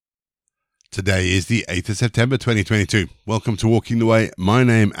Today is the 8th of September 2022. Welcome to Walking the Way. My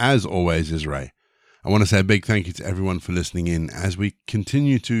name, as always, is Ray. I want to say a big thank you to everyone for listening in as we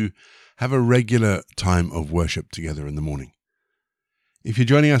continue to have a regular time of worship together in the morning. If you're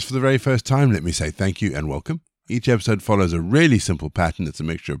joining us for the very first time, let me say thank you and welcome. Each episode follows a really simple pattern. It's a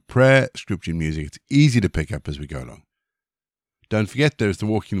mixture of prayer, scripture, and music. It's easy to pick up as we go along. Don't forget, there's the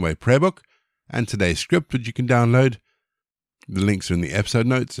Walking the Way prayer book and today's script, which you can download. The links are in the episode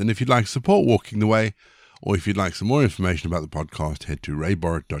notes, and if you'd like to support Walking the Way, or if you'd like some more information about the podcast, head to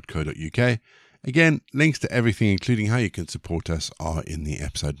rayborrett.co.uk. Again, links to everything, including how you can support us, are in the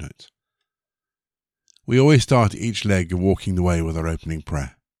episode notes. We always start each leg of Walking the Way with our opening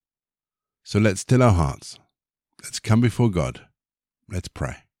prayer. So let's still our hearts. Let's come before God. Let's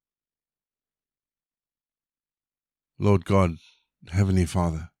pray. Lord God, Heavenly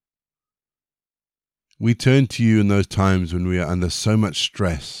Father, we turn to you in those times when we are under so much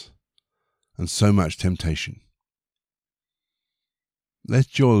stress and so much temptation.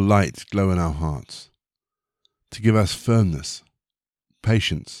 Let your light glow in our hearts to give us firmness,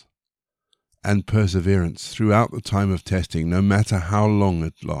 patience, and perseverance throughout the time of testing, no matter how long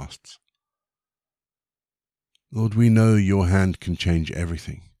it lasts. Lord, we know your hand can change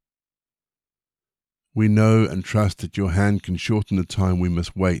everything. We know and trust that your hand can shorten the time we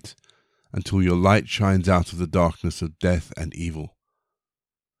must wait until your light shines out of the darkness of death and evil,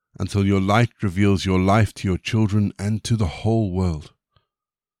 until your light reveals your life to your children and to the whole world.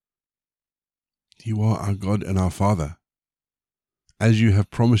 You are our God and our Father, as you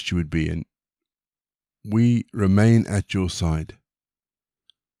have promised you would be, and we remain at your side,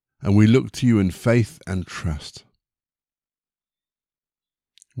 and we look to you in faith and trust.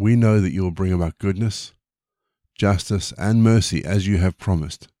 We know that you will bring about goodness, justice, and mercy as you have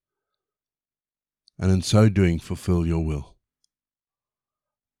promised, and in so doing fulfill your will.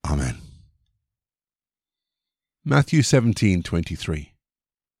 Amen. Matthew 17:23.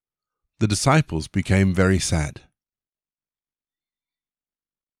 The disciples became very sad.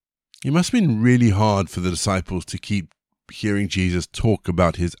 It must have been really hard for the disciples to keep hearing Jesus talk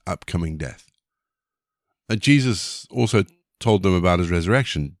about his upcoming death. And Jesus also told them about his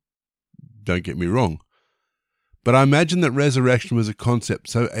resurrection. Don't get me wrong. But I imagine that resurrection was a concept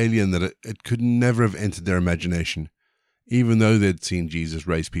so alien that it could never have entered their imagination, even though they'd seen Jesus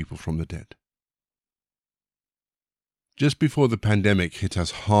raise people from the dead. Just before the pandemic hit us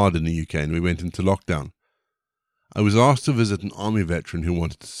hard in the UK and we went into lockdown, I was asked to visit an army veteran who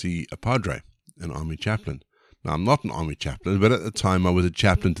wanted to see a padre, an army chaplain. Now, I'm not an army chaplain, but at the time I was a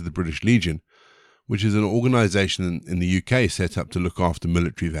chaplain to the British Legion, which is an organisation in the UK set up to look after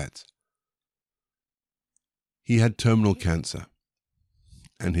military vets. He had terminal cancer,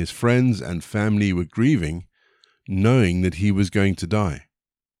 and his friends and family were grieving, knowing that he was going to die.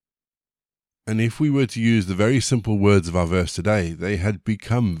 And if we were to use the very simple words of our verse today, they had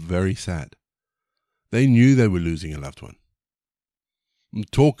become very sad. They knew they were losing a loved one.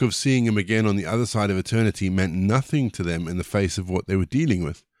 Talk of seeing him again on the other side of eternity meant nothing to them in the face of what they were dealing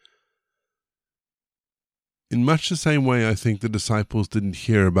with. In much the same way, I think the disciples didn't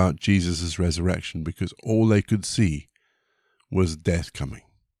hear about Jesus' resurrection because all they could see was death coming.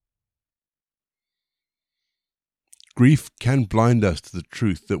 Grief can blind us to the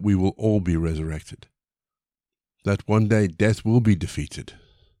truth that we will all be resurrected, that one day death will be defeated.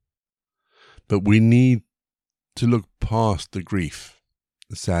 But we need to look past the grief,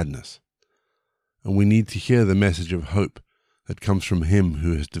 the sadness, and we need to hear the message of hope that comes from him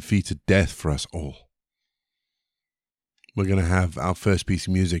who has defeated death for us all. We're going to have our first piece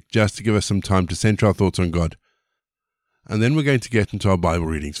of music just to give us some time to center our thoughts on God. And then we're going to get into our Bible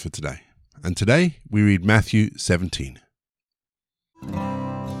readings for today. And today we read Matthew 17.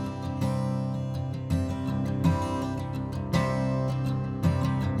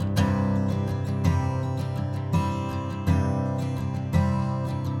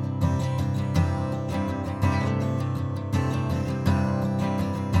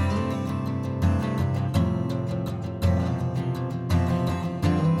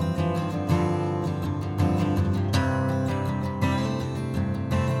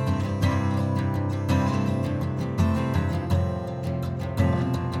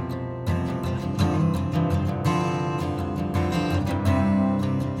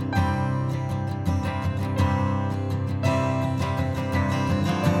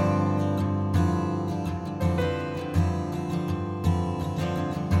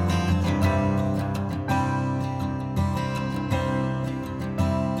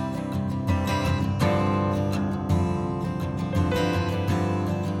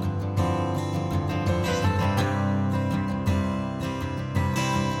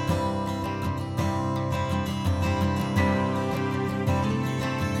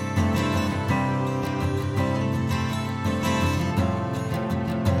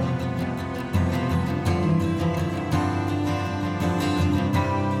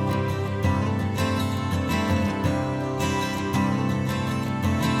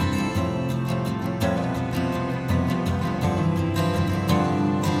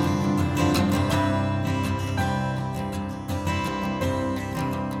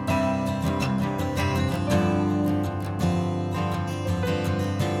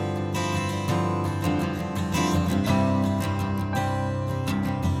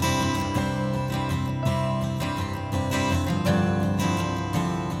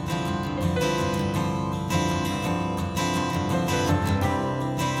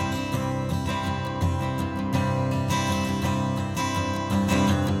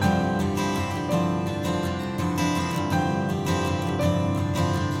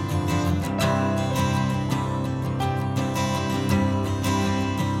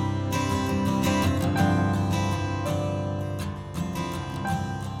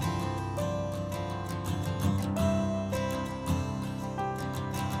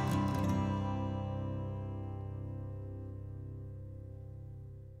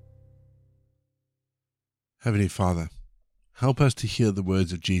 Heavenly Father, help us to hear the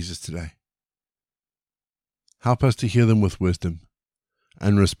words of Jesus today. Help us to hear them with wisdom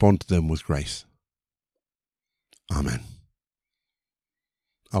and respond to them with grace. Amen.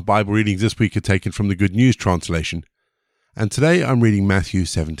 Our Bible readings this week are taken from the Good News Translation, and today I'm reading Matthew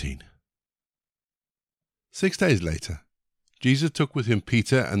 17. 6 days later, Jesus took with him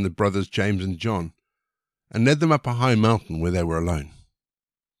Peter and the brothers James and John, and led them up a high mountain where they were alone.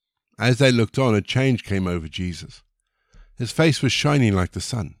 As they looked on, a change came over Jesus. His face was shining like the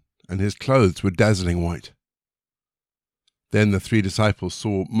sun, and his clothes were dazzling white. Then the 3 disciples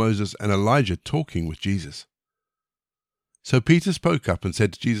saw Moses and Elijah talking with Jesus. So Peter spoke up and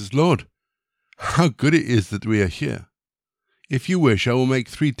said to Jesus, "Lord, how good it is that we are here. If you wish, I will make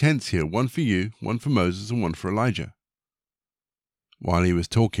 3 tents here, one for you, one for Moses, and one for Elijah." While he was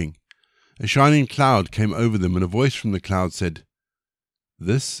talking, a shining cloud came over them, and a voice from the cloud said,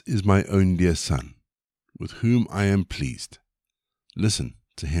 "This is my own dear Son, with whom I am pleased. Listen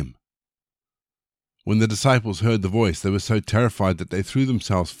to him." When the disciples heard the voice, they were so terrified that they threw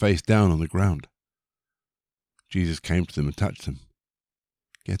themselves face down on the ground. Jesus came to them and touched them.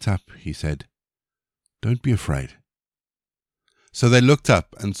 "Get up," he said. "Don't be afraid." So they looked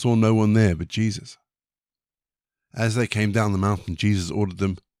up and saw no one there but Jesus. As they came down the mountain, Jesus ordered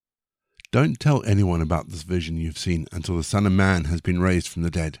them, "Don't tell anyone about this vision you've seen until the Son of Man has been raised from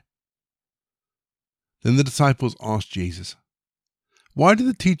the dead." Then the disciples asked Jesus, "Why do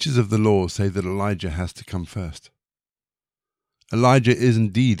the teachers of the law say that Elijah has to come first?" "Elijah is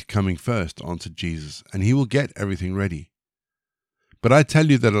indeed coming first," answered Jesus, "and he will get everything ready. But I tell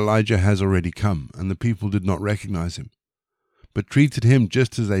you that Elijah has already come, and the people did not recognize him, but treated him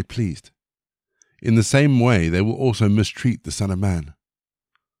just as they pleased. In the same way they will also mistreat the Son of Man."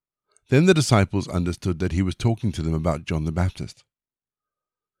 Then the disciples understood that he was talking to them about John the Baptist.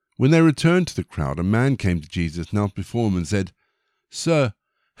 When they returned to the crowd, a man came to Jesus, knelt before him and said, "Sir,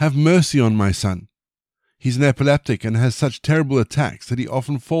 have mercy on my son. He's an epileptic and has such terrible attacks that he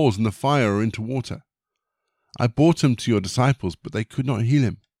often falls in the fire or into water. I brought him to your disciples, but they could not heal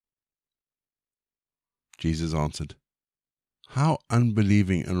him." Jesus answered, "How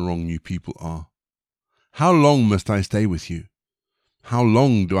unbelieving and wrong you people are. How long must I stay with you? How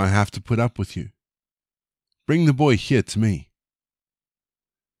long do I have to put up with you? Bring the boy here to me."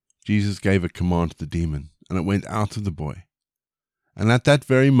 Jesus gave a command to the demon, and it went out of the boy, and at that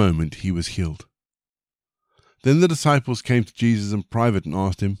very moment he was healed. Then the disciples came to Jesus in private and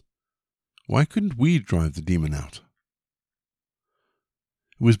asked him, "Why couldn't we drive the demon out?"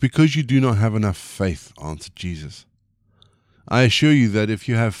 "It was because you do not have enough faith," answered Jesus. "I assure you that if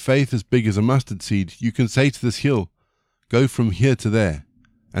you have faith as big as a mustard seed, you can say to this hill, 'Go from here to there,'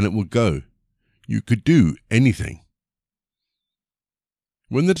 and it will go. You could do anything."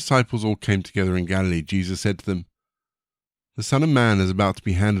 When the disciples all came together in Galilee, Jesus said to them, "The Son of Man is about to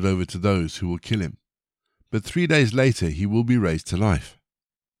be handed over to those who will kill him, but 3 days later he will be raised to life."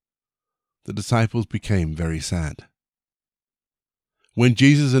 The disciples became very sad. When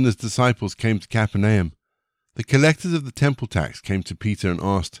Jesus and his disciples came to Capernaum, the collectors of the temple tax came to Peter and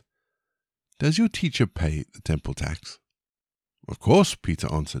asked, "Does your teacher pay the temple tax?" "Of course,"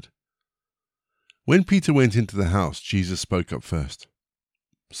 Peter answered. When Peter went into the house, Jesus spoke up first.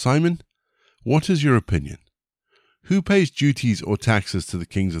 "Simon, what is your opinion? Who pays duties or taxes to the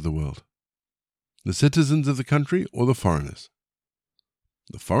kings of the world? The citizens of the country or the foreigners?"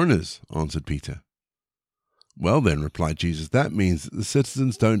 "The foreigners," answered Peter. "Well then," replied Jesus, "that means that the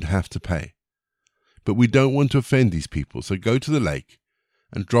citizens don't have to pay. But we don't want to offend these people, so go to the lake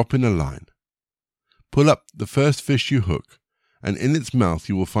and drop in a line. Pull up the first fish you hook, and in its mouth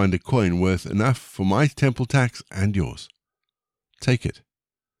you will find a coin worth enough for my temple tax and yours. Take it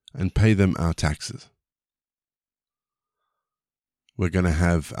and pay them our taxes." We're going to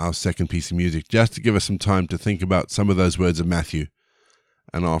have our second piece of music just to give us some time to think about some of those words of Matthew.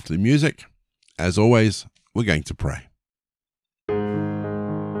 And after the music, as always, we're going to pray.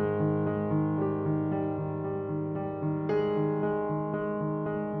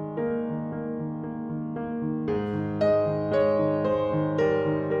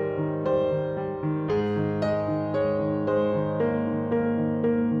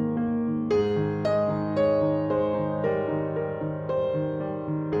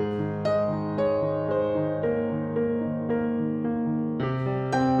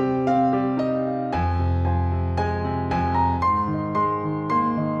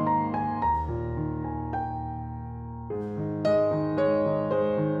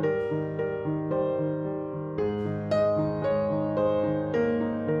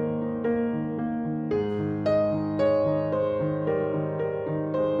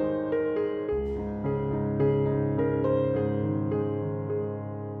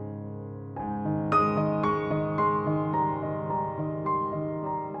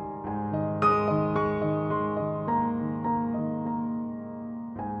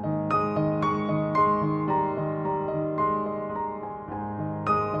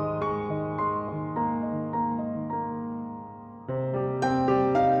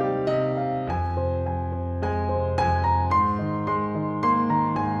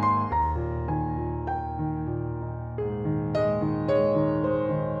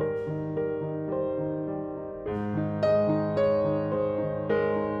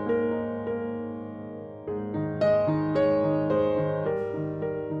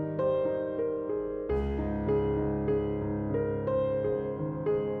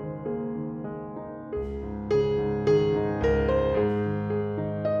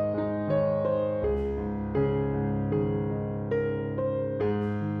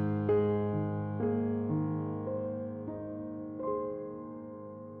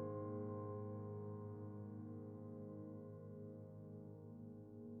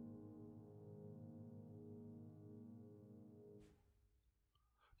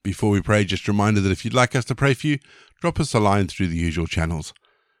 Before we pray, just a reminder that if you'd like us to pray for you, drop us a line through the usual channels.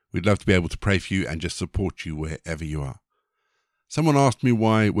 We'd love to be able to pray for you and just support you wherever you are. Someone asked me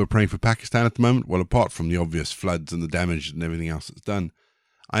why we're praying for Pakistan at the moment. Well, apart from the obvious floods and the damage and everything else that's done,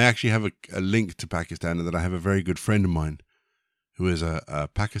 I actually have a link to Pakistan, and that I have a very good friend of mine who is a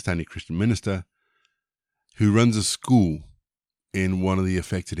Pakistani Christian minister who runs a school in one of the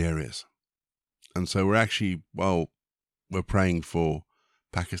affected areas. And so we're praying for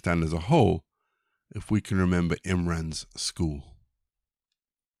Pakistan as a whole if we can remember Imran's school.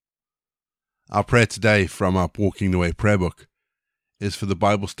 Our prayer today from our Walking the Way prayer book is for the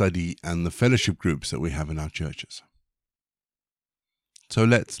Bible study and the fellowship groups that we have in our churches. So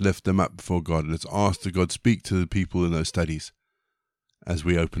let's lift them up before God. Let's ask that God speak to the people in those studies as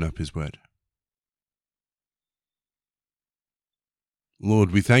we open up His Word.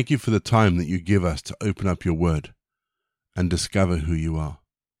 Lord, we thank you for the time that you give us to open up your Word and discover who you are.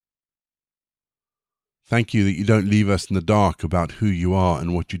 Thank you that you don't leave us in the dark about who you are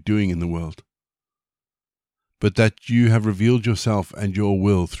and what you're doing in the world, but that you have revealed yourself and your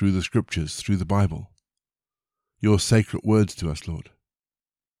will through the Scriptures, through the Bible, your sacred words to us, Lord.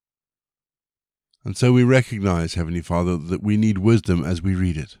 And so we recognize, Heavenly Father, that we need wisdom as we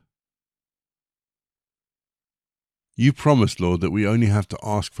read it. You promised, Lord, that we only have to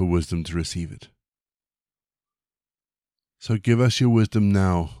ask for wisdom to receive it. So give us your wisdom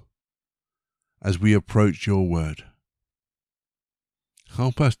now as we approach your word.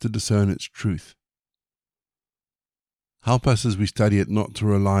 Help us to discern its truth. Help us as we study it not to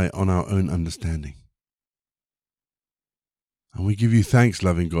rely on our own understanding. And we give you thanks,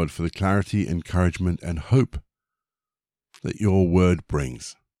 loving God, for the clarity, encouragement, and hope that your word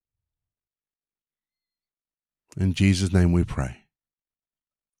brings. In Jesus' name we pray.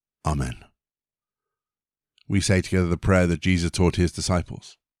 Amen. We say together the prayer that Jesus taught his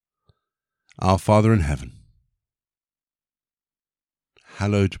disciples. Our Father in heaven,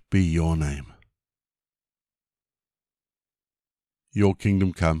 hallowed be your name. Your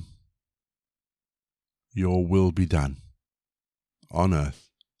kingdom come, your will be done, on earth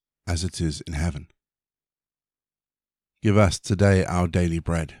as it is in heaven. Give us today our daily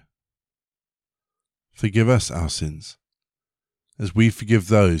bread. Forgive us our sins, as we forgive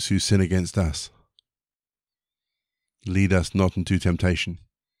those who sin against us. Lead us not into temptation,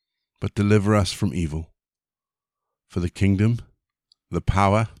 but deliver us from evil. For the kingdom, the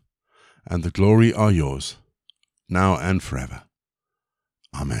power, and the glory are yours, now and forever.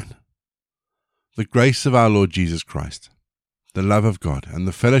 Amen. The grace of our Lord Jesus Christ, the love of God, and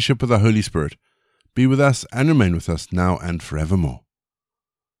the fellowship of the Holy Spirit be with us and remain with us now and forevermore.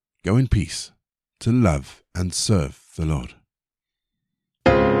 Go in peace to love and serve the Lord.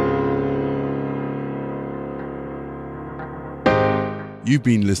 You've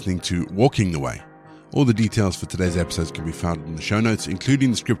been listening to Walking the Way. All the details for today's episodes can be found in the show notes, including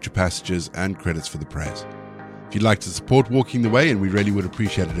the scripture passages and credits for the prayers. If you'd like to support Walking the Way, and we really would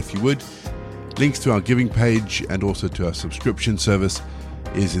appreciate it if you would, links to our giving page and also to our subscription service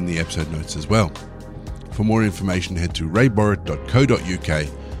is in the episode notes as well. For more information, head to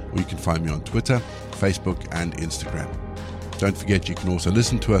rayborrett.co.uk, or you can find me on Twitter, Facebook, and Instagram. Don't forget you can also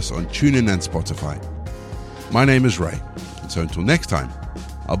listen to us on TuneIn and Spotify. My name is Ray, and so until next time,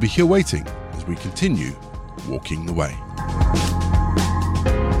 I'll be here waiting as we continue walking the way.